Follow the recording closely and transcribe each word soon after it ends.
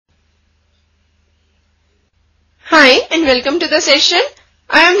Hi and welcome to the session.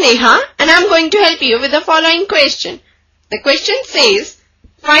 I am Neha and I am going to help you with the following question. The question says,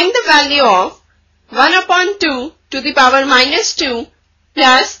 find the value of 1 upon 2 to the power minus 2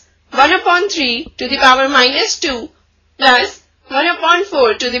 plus 1 upon 3 to the power minus 2 plus 1 upon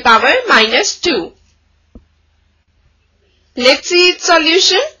 4 to the power minus 2. Let's see its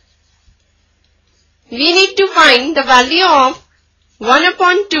solution. We need to find the value of 1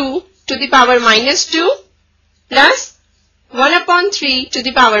 upon 2 to the power minus 2 plus 1 upon 3 to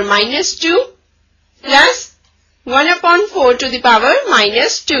the power minus 2 plus 1 upon 4 to the power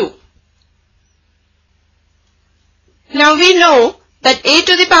minus 2. Now we know that a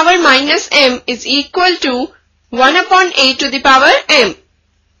to the power minus m is equal to 1 upon a to the power m,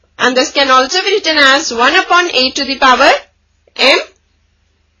 and this can also be written as 1 upon a to the power m.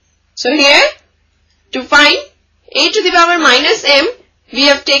 So here, to find a to the power minus m, we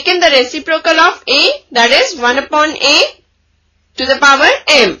have taken the reciprocal of a, that is 1 upon a to the power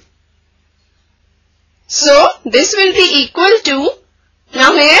m. So this will be equal to,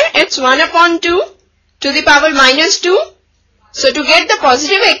 now here it's 1 upon 2 to the power minus 2. So to get the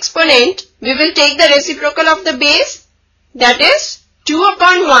positive exponent, we will take the reciprocal of the base, that is 2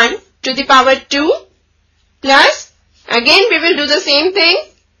 upon 1 to the power 2 plus, again we will do the same thing.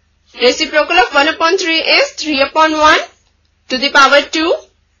 Reciprocal of 1 upon 3 is 3 upon 1 to the power 2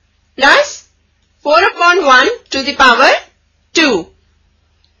 plus 4 upon 1 to the power 2.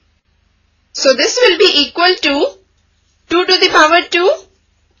 So this will be equal to 2 to the power 2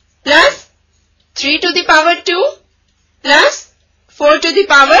 plus 3 to the power 2 plus 4 to the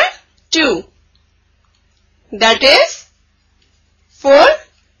power 2. That is 4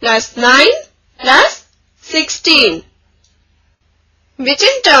 plus 9 plus 16, which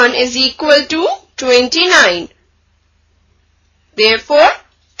in turn is equal to 29. Therefore,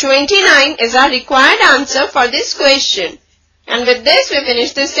 29 is our required answer for this question. And with this, we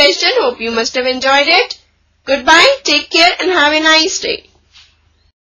finish this session. Hope you must have enjoyed it. Goodbye, take care and have a nice day.